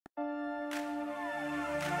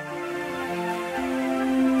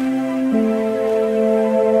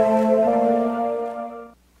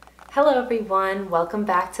everyone, welcome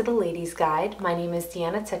back to the Ladies Guide. My name is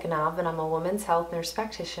Deanna Tikhonov and I'm a women's health nurse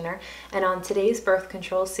practitioner, and on today's birth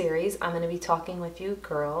control series I'm going to be talking with you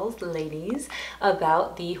girls, ladies,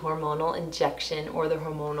 about the hormonal injection or the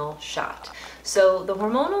hormonal shot. So the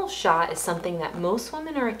hormonal shot is something that most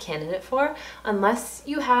women are a candidate for unless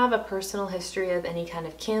you have a personal history of any kind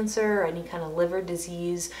of cancer or any kind of liver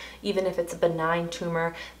disease. Even if it's a benign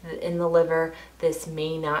tumor in the liver, this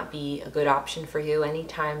may not be a good option for you.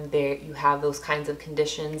 Anytime you have those kinds of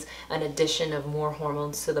conditions, an addition of more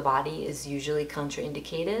hormones to the body is usually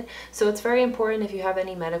contraindicated. So it's very important, if you have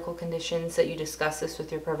any medical conditions, that you discuss this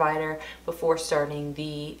with your provider before starting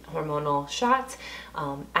the hormonal shot.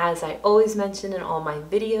 As I always mention in all my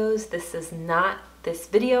videos, this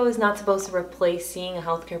video is not supposed to replace seeing a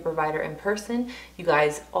healthcare provider in person. You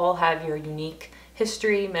guys all have your unique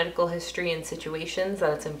history, medical history, and situations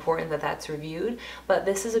that it's important that that's reviewed. But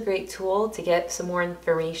this is a great tool to get some more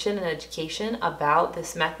information and education about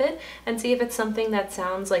this method and see if it's something that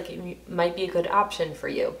sounds like it might be a good option for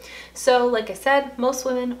you. So like I said, most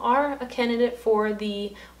women are a candidate for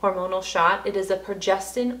the hormonal shot. It is a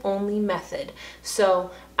progestin only method.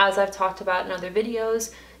 So as I've talked about in other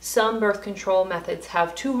videos, some birth control methods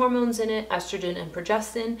have two hormones in it, estrogen and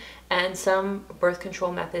progestin, and some birth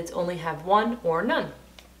control methods only have one or none.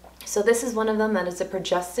 So this is one of them that is a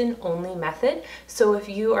progestin only method. So if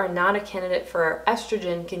you are not a candidate for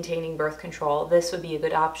estrogen containing birth control, this would be a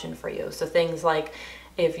good option for you. So things like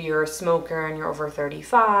if you're a smoker and you're over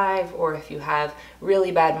 35, or if you have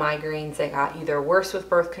really bad migraines that got either worse with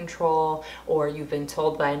birth control, or you've been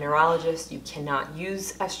told by a neurologist you cannot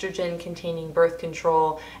use estrogen containing birth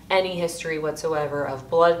control, any history whatsoever of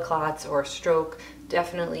blood clots or stroke,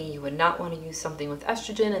 definitely you would not want to use something with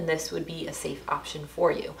estrogen, and this would be a safe option for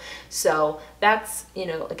you. So that's,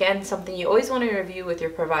 again, something you always want to review with your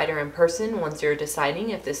provider in person once you're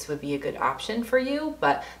deciding if this would be a good option for you.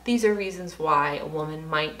 But these are reasons why a woman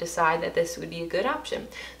might decide that this would be a good option.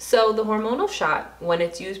 So the hormonal shot, when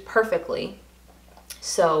it's used perfectly,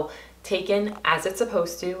 so taken as it's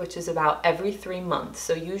supposed to, which is about every 3 months.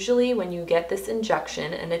 So usually when you get this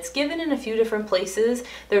injection, and it's given in a few different places,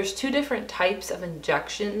 there's two different types of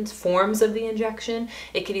injections, forms of the injection.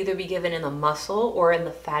 It could either be given in the muscle or in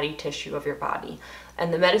the fatty tissue of your body.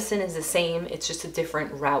 And the medicine is the same, it's just a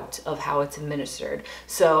different route of how it's administered.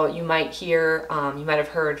 So you might hear, you might have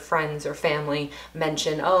heard friends or family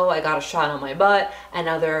mention, oh, I got a shot on my butt, and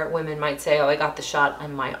other women might say, oh, I got the shot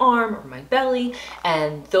on my arm or my belly,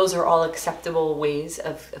 and those are all acceptable ways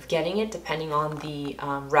of getting it, depending on the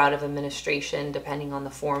route of administration, depending on the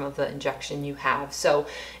form of the injection you have. So,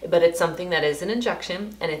 but it's something that is an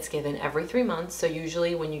injection, and it's given every 3 months. So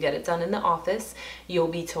usually when you get it done in the office, you'll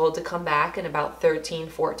be told to come back in about 14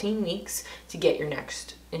 weeks to get your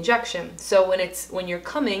next injection. So when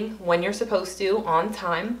you're supposed to, on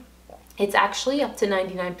time, it's actually up to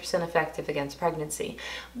 99% effective against pregnancy.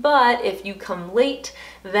 But if you come late,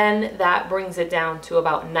 then that brings it down to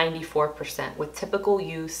about 94%, with typical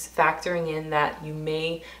use factoring in that you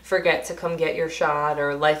may forget to come get your shot,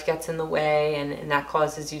 or life gets in the way and that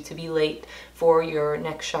causes you to be late for your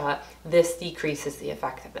next shot. This decreases the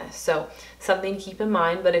effectiveness. So something to keep in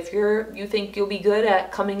mind. But if you think you'll be good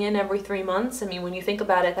at coming in every 3 months, I mean, when you think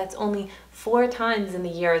about it, that's only 4 times in the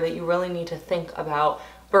year that you really need to think about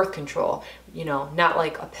birth control, not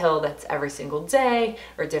like a pill that's every single day,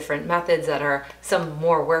 or different methods that are some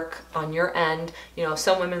more work on your end.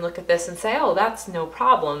 Some women look at this and say, oh, that's no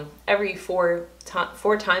problem. Every four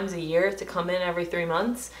times a year to come in every 3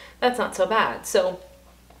 months, that's not so bad. So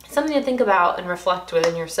something to think about and reflect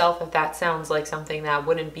within yourself. If that sounds like something that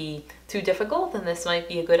wouldn't be too difficult, then this might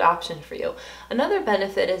be a good option for you. Another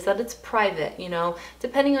benefit is that it's private.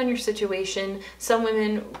 Depending on your situation, some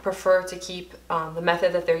women prefer to keep the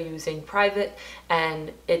method that they're using private,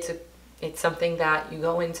 and it's something that you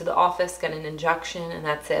go into the office, get an injection, and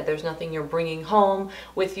that's it. There's nothing you're bringing home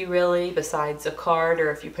with you really, besides a card,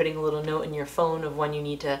 or if you're putting a little note in your phone of when you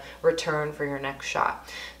need to return for your next shot.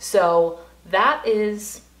 So that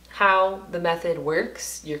is how the method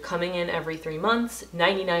works. You're coming in every 3 months,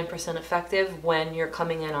 99% effective when you're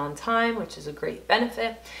coming in on time, which is a great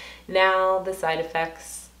benefit. Now the side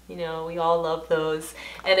effects, we all love those,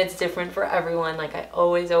 and it's different for everyone, like I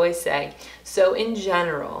always say. So in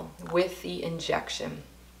general, with the injection,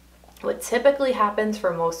 what typically happens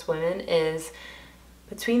for most women is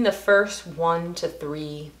between the first 1 to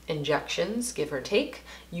 3 injections, give or take,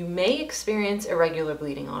 you may experience irregular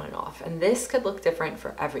bleeding on and off, and this could look different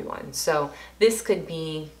for everyone. So this could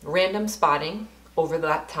be random spotting over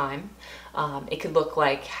that time. It could look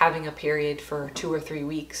like having a period for 2 or 3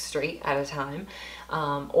 weeks straight at a time,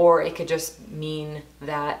 or it could just mean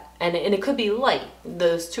that, and it could be light.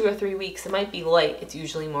 Those 2 or 3 weeks, it might be light. It's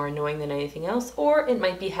usually more annoying than anything else, or it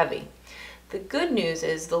might be heavy. The good news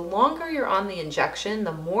is the longer you're on the injection,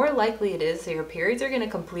 the more likely it is that your periods are going to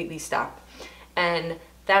completely stop. And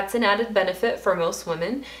that's an added benefit for most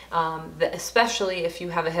women, especially if you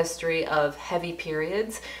have a history of heavy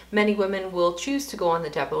periods. Many women will choose to go on the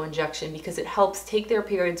depo injection because it helps take their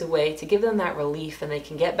periods away to give them that relief, and they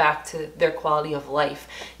can get back to their quality of life.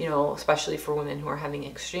 You know, especially for women who are having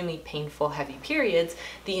extremely painful, heavy periods,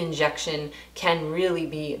 the injection can really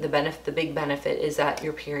be the benefit. The big benefit is that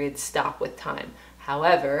your periods stop with time.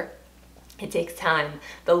 However, it takes time.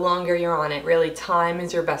 The longer you're on it, really time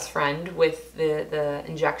is your best friend with the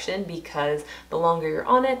injection, because the longer you're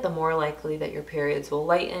on it, the more likely that your periods will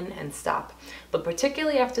lighten and stop. But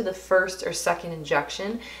particularly after the first or second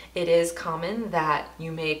injection, it is common that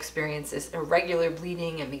you may experience this irregular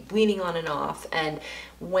bleeding and be bleeding on and off. And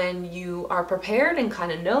when you are prepared and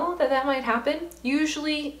kind of know that that might happen,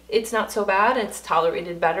 usually it's not so bad. It's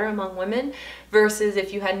tolerated better among women, versus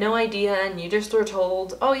if you had no idea and you just were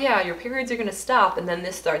told, oh yeah, your periods are going to stop, and then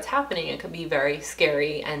this starts happening. It could be very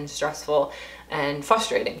scary and stressful and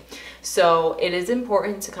frustrating. So it is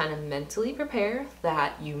important to kind of mentally prepare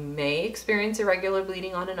that you may experience irregular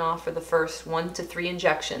bleeding on and off for the first 1 to 3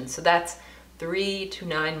 injections. So that's 3 to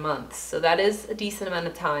 9 months. So that is a decent amount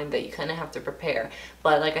of time that you kind of have to prepare.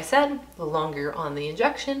 But like I said, the longer you're on the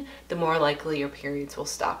injection, the more likely your periods will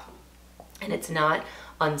stop. And it's not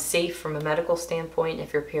unsafe from a medical standpoint.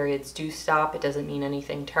 If your periods do stop, it doesn't mean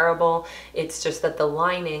anything terrible. It's just that the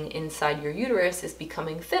lining inside your uterus is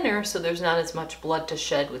becoming thinner, so there's not as much blood to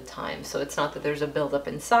shed with time. So it's not that there's a buildup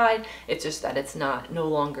inside, it's just that it's no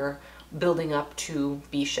longer building up to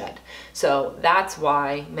be shed. So that's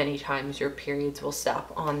why many times your periods will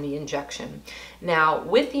stop on the injection. Now,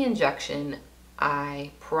 with the injection, I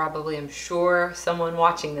probably am sure someone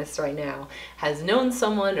watching this right now has known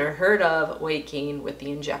someone or heard of weight gain with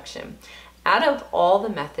the injection. Out of all the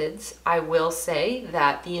methods, I will say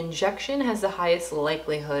that the injection has the highest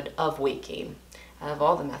likelihood of weight gain out of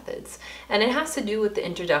all the methods. And it has to do with the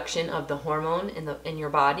introduction of the hormone in your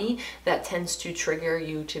body that tends to trigger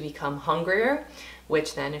you to become hungrier,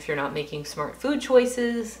 which then, if you're not making smart food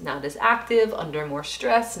choices, not as active, under more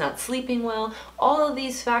stress, not sleeping well, all of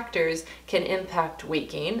these factors can impact weight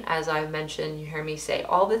gain. As I've mentioned, you hear me say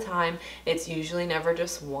all the time, it's usually never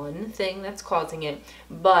just one thing that's causing it,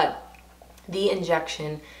 but the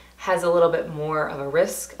injection has a little bit more of a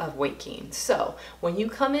risk of weight gain. So when you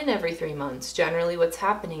come in every 3 months, generally what's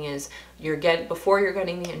happening is before you're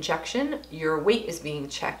getting the injection, your weight is being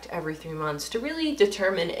checked every 3 months to really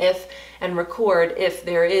determine and record if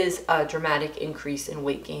there is a dramatic increase in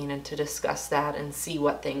weight gain, and to discuss that and see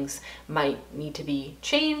what things might need to be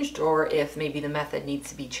changed, or if maybe the method needs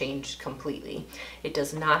to be changed completely. It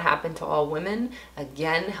does not happen to all women.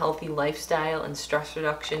 Again, healthy lifestyle and stress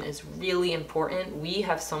reduction is really important. We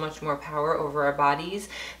have so much more power over our bodies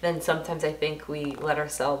than sometimes I think we let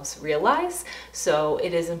ourselves realize. So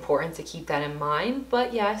it is important to keep that in mind.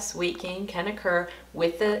 But yes, weight gain can occur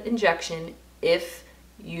with the injection if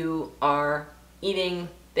you are eating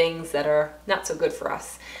things that are not so good for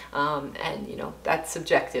us. And you know, that's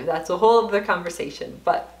subjective. That's a whole other conversation,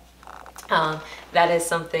 but that is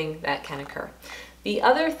something that can occur. The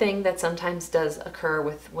other thing that sometimes does occur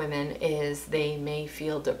with women is they may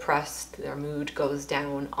feel depressed, their mood goes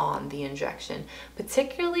down on the injection.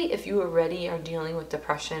 Particularly if you already are dealing with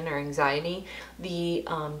depression or anxiety, the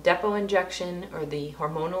depo injection or the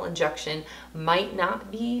hormonal injection might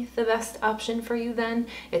not be the best option for you then.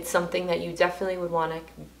 It's something that you definitely would want to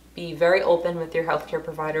be very open with your healthcare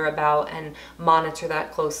provider about, and monitor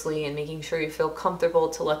that closely, and making sure you feel comfortable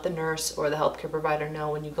to let the nurse or the healthcare provider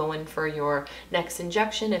know when you go in for your next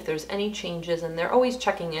injection if there's any changes, and they're always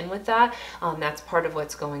checking in with that. That's part of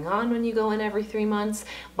what's going on when you go in every 3 months,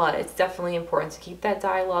 but it's definitely important to keep that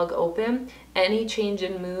dialogue open. Any change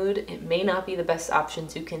in mood, it may not be the best option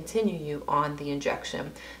to continue you on the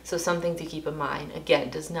injection. So something to keep in mind. Again,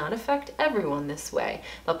 does not affect everyone this way,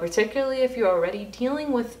 but particularly if you're already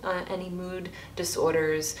dealing with any mood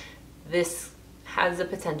disorders, this has the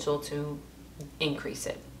potential to increase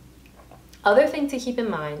it. Other thing to keep in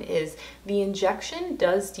mind is the injection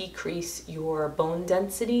does decrease your bone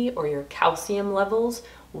density or your calcium levels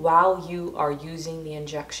while you are using the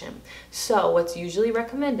injection. So what's usually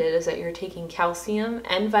recommended is that you're taking calcium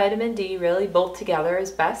and vitamin D, really both together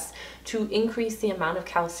is best, to increase the amount of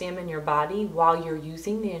calcium in your body while you're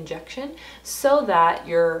using the injection, so that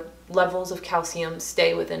you're levels of calcium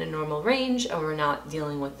stay within a normal range and we're not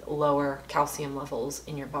dealing with lower calcium levels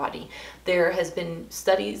in your body. There has been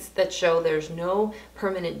studies that show there's no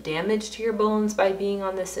permanent damage to your bones by being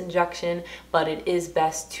on this injection, but it is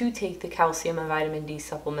best to take the calcium and vitamin D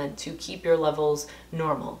supplement to keep your levels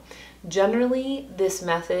normal. Generally, this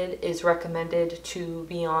method is recommended to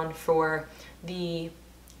be on for the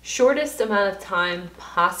shortest amount of time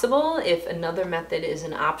possible. If another method is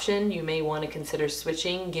an option, you may want to consider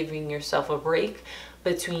switching, giving yourself a break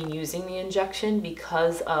between using the injection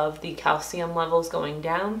because of the calcium levels going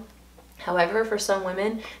down. However, for some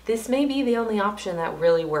women, this may be the only option that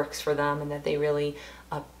really works for them and that they really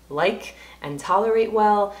like and tolerate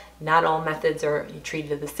well. Not all methods are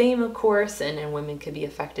treated the same, of course, and women could be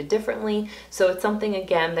affected differently. So it's something,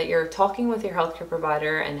 again, that you're talking with your healthcare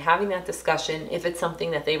provider and having that discussion if it's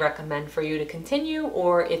something that they recommend for you to continue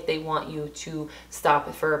or if they want you to stop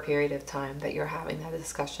it for a period of time, that you're having that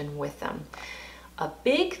discussion with them. A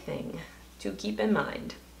big thing to keep in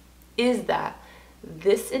mind is that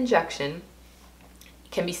this injection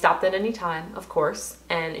can be stopped at any time, of course,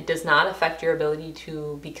 and it does not affect your ability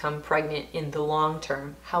to become pregnant in the long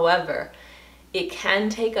term. However, it can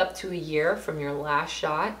take up to a year from your last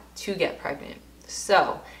shot to get pregnant.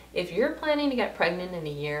 So if you're planning to get pregnant in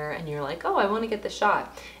a year and you're like, oh, I want to get the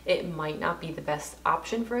shot, it might not be the best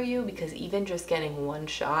option for you, because even just getting one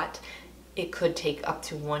shot, it could take up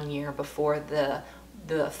to 1 year before the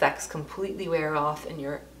effects completely wear off and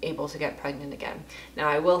you're able to get pregnant again. Now,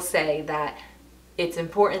 I will say that it's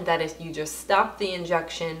important that if you just stop the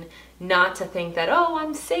injection, not to think that, oh,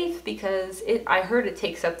 I'm safe because I heard it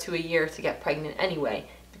takes up to a year to get pregnant anyway.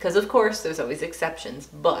 Because of course there's always exceptions,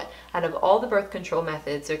 but out of all the birth control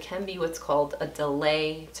methods, there can be what's called a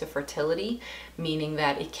delay to fertility, meaning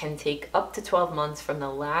that it can take up to 12 months from the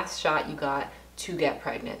last shot you got to get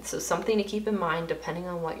pregnant. So something to keep in mind, depending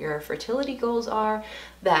on what your fertility goals are,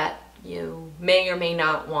 that you may or may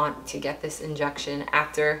not want to get this injection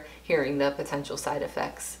after hearing the potential side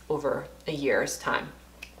effects over a year's time.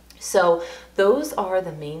 So those are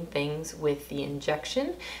the main things with the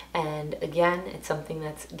injection. And again, it's something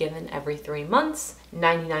that's given every 3 months,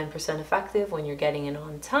 99% effective when you're getting it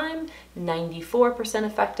on time, 94%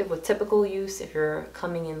 effective with typical use if you're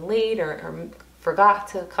coming in late or forgot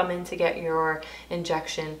to come in to get your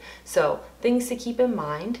injection. So things to keep in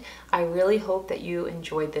mind. I really hope that you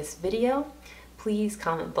enjoyed this video. Please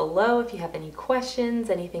comment below if you have any questions,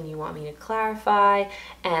 anything you want me to clarify,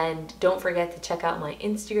 and don't forget to check out my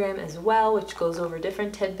Instagram as well, which goes over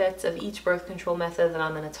different tidbits of each birth control method that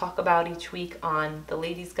I'm going to talk about each week on the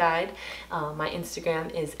Ladies Guide. My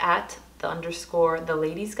Instagram is @_the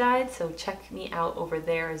Ladies Guide, so check me out over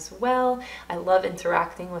there as well. I love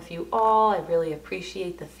interacting with you all. I really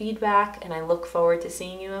appreciate the feedback, and I look forward to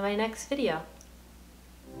seeing you in my next video.